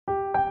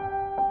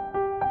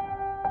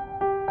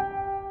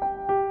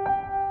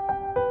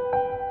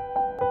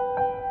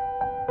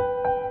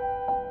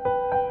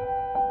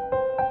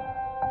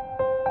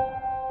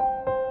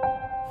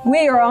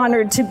We are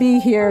honored to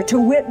be here to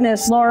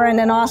witness Lauren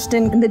and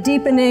Austin in the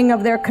deepening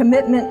of their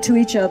commitment to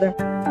each other.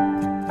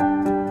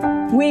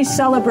 We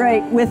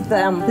celebrate with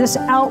them this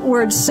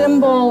outward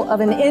symbol of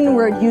an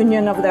inward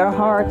union of their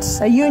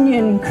hearts, a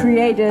union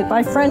created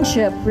by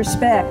friendship,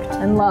 respect,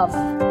 and love.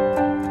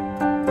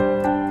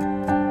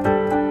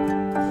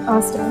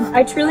 Austin,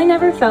 I truly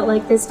never felt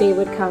like this day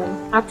would come.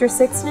 After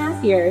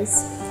 6.5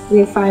 years, we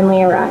have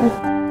finally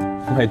arrived.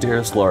 My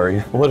dearest Laurie,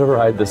 what a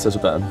ride this has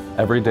been.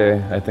 Every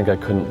day, I think I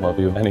couldn't love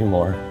you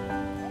anymore,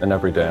 and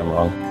every day I'm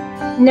wrong.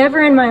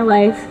 Never in my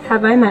life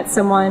have I met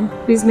someone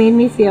who's made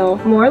me feel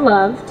more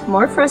loved,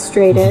 more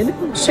frustrated,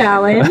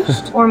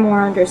 challenged, or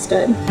more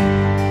understood.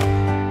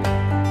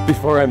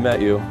 Before I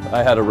met you,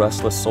 I had a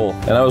restless soul,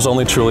 and I was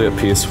only truly at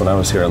peace when I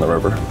was here on the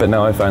river. But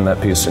now I find that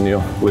peace in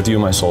you. With you,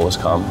 my soul is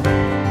calm.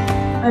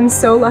 I'm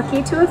so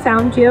lucky to have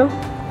found you,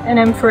 and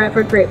I'm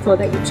forever grateful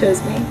that you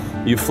chose me.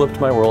 You flipped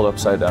my world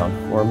upside down,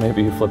 or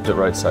maybe you flipped it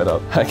right side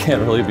up. I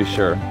can't really be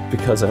sure,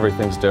 because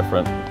everything's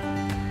different,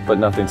 but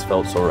nothing's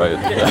felt so right.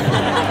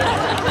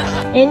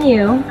 In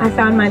you, I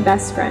found my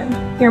best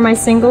friend. You're my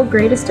single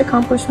greatest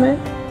accomplishment,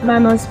 my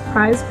most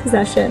prized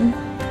possession,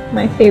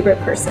 my favorite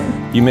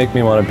person. You make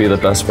me want to be the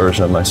best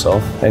version of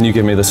myself, and you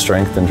give me the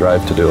strength and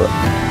drive to do it.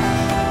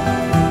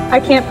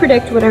 I can't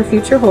predict what our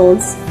future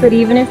holds, but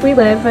even if we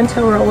live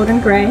until we're old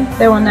and gray,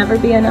 there will never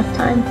be enough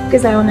time,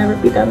 because I will never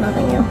be done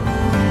loving you.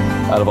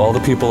 Out of all the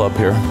people up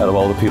here, out of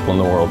all the people in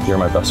the world, you're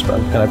my best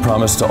friend. And I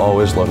promise to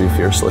always love you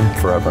fiercely,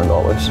 forever and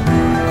always.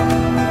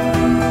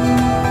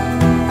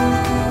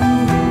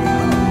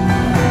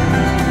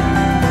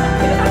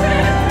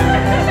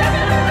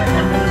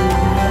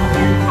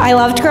 I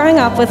loved growing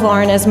up with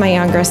Lauren as my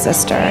younger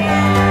sister.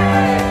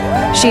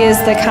 She is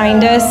the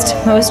kindest,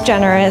 most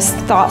generous,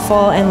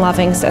 thoughtful, and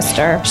loving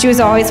sister. She was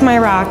always my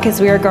rock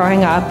as we were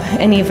growing up,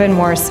 and even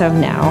more so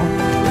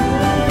now.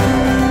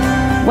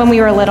 When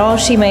we were little,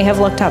 she may have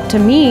looked up to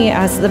me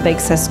as the big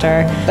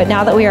sister, but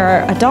now that we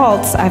are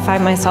adults, I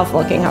find myself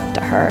looking up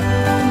to her.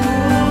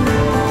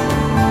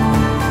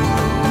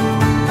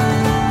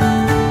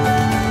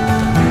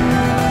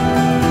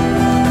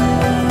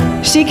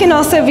 She can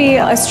also be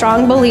a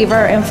strong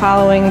believer in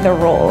following the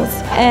rules.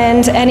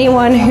 And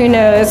anyone who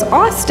knows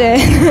Austin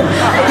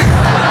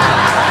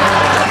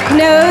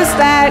knows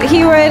that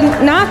he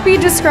would not be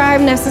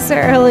described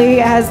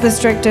necessarily as the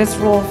strictest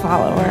rule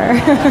follower.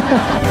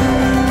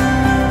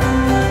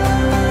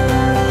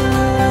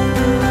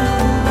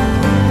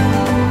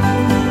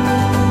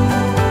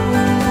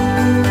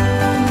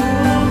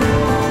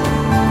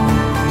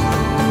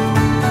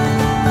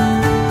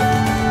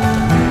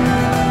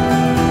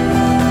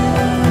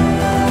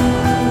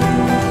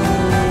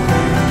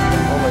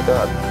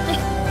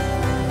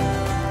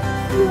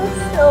 You look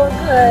so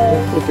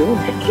good. What are you doing? I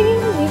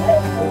can't believe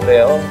it.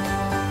 Nail,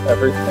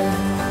 everything.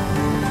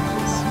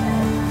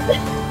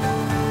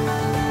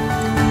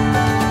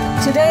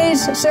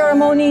 Today's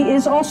ceremony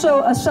is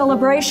also a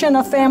celebration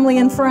of family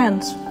and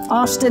friends.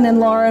 Austin and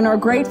Lauren are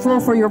grateful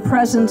for your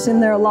presence in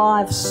their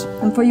lives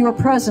and for your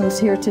presence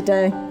here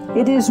today.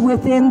 It is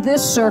within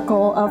this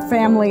circle of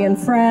family and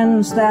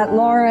friends that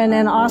Lauren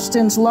and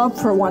Austin's love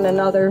for one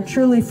another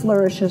truly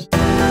flourishes.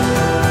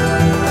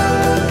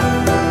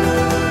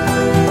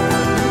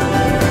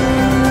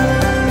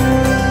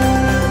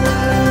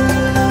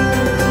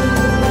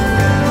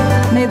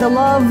 May the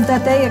love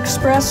that they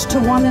express to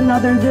one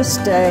another this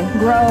day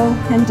grow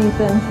and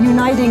deepen,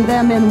 uniting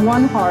them in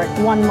one heart,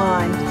 one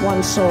mind,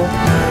 one soul.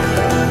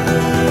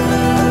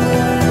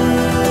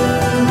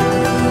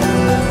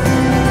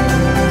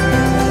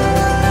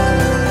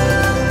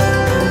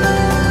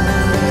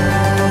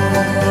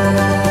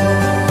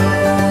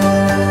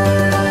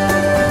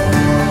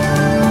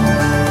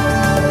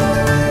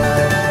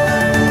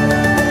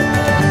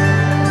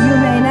 You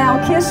may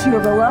now kiss your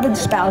beloved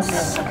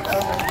spouse.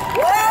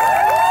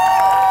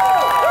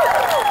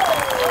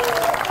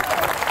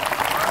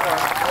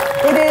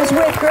 It is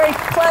with great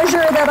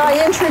pleasure that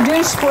I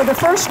introduce for the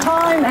first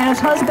time as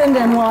husband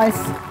and wife,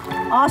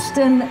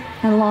 Austin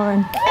and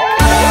Lauren.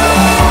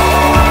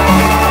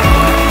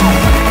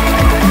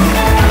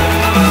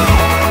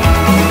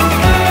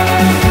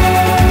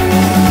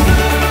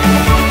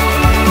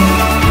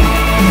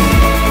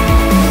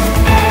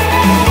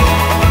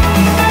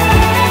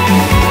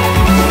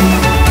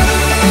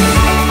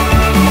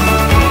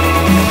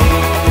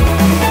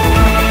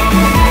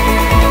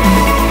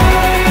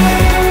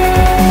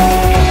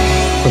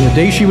 From the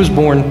day she was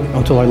born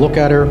until I look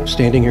at her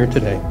standing here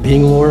today,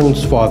 being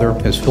Lauren's father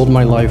has filled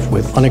my life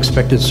with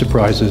unexpected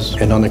surprises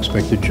and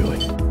unexpected joy.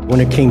 When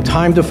it came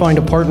time to find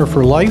a partner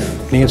for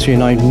life, Nancy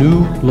and I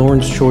knew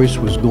Lauren's choice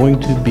was going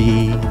to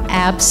be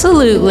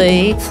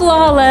absolutely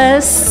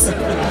flawless.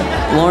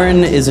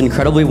 Lauren is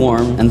incredibly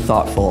warm and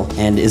thoughtful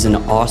and is an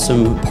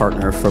awesome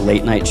partner for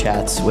late night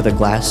chats with a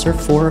glass or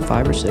 4 or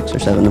 5 or 6 or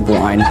 7 of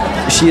wine.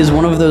 She is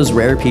one of those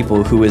rare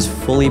people who is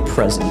fully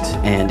present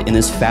and in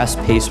this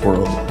fast-paced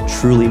world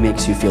truly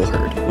makes you feel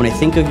heard. When I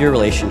think of your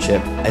relationship,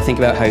 I think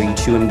about how you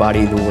two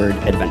embody the word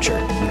adventure.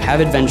 You have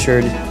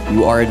adventured,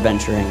 you are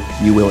adventuring,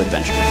 you will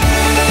adventure.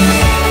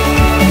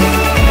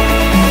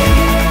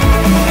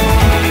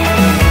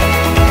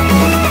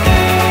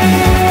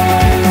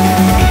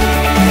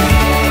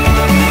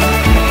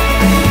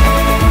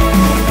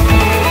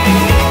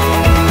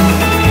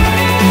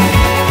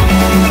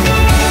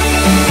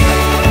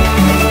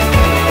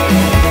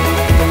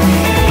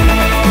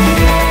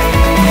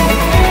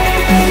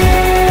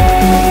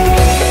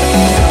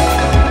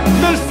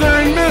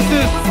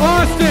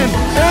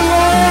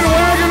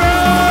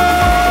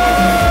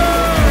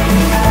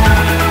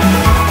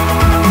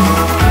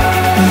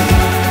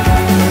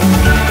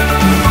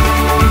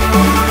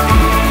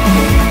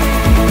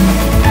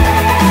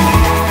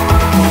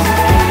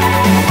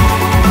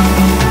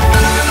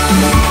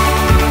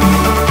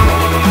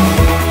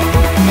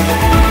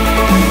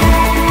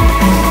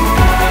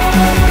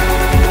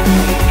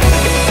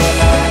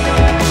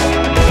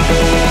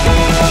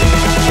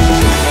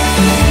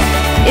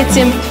 It's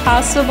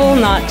impossible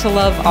not to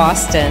love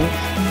Austin.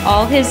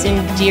 All his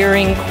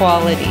endearing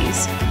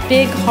qualities.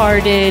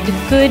 Big-hearted,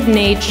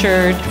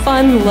 good-natured,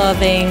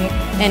 fun-loving,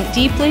 and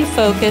deeply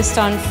focused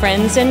on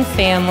friends and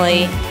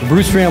family. The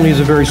Bruce family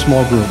is a very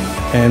small group,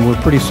 and we're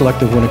pretty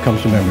selective when it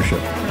comes to membership.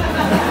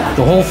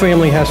 The whole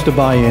family has to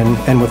buy in,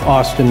 and with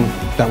Austin,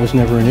 that was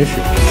never an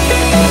issue.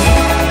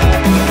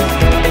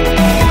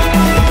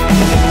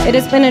 It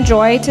has been a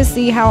joy to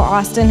see how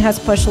Austin has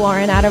pushed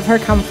Lauren out of her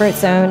comfort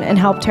zone and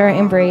helped her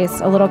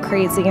embrace a little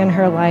crazy in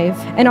her life.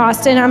 And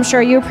Austin, I'm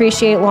sure you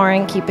appreciate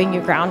Lauren keeping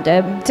you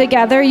grounded.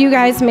 Together, you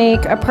guys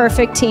make a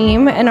perfect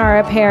team and are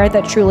a pair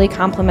that truly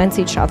complements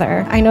each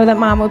other. I know that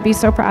Mom would be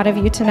so proud of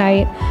you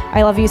tonight.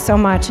 I love you so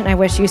much, and I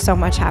wish you so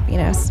much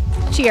happiness.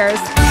 Cheers.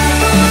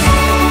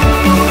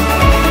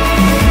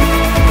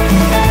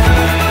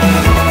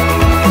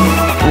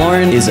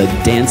 Lauren is a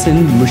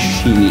dancing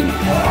machine.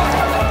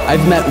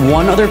 I've met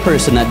one other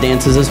person that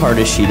dances as hard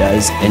as she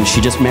does, and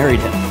she just married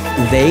him.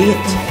 They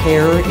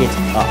tear it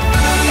up.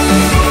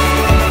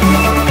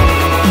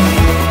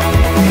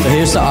 So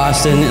here's to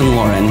Austin and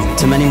Lauren,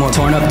 to many more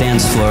torn up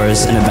dance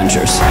floors and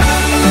adventures.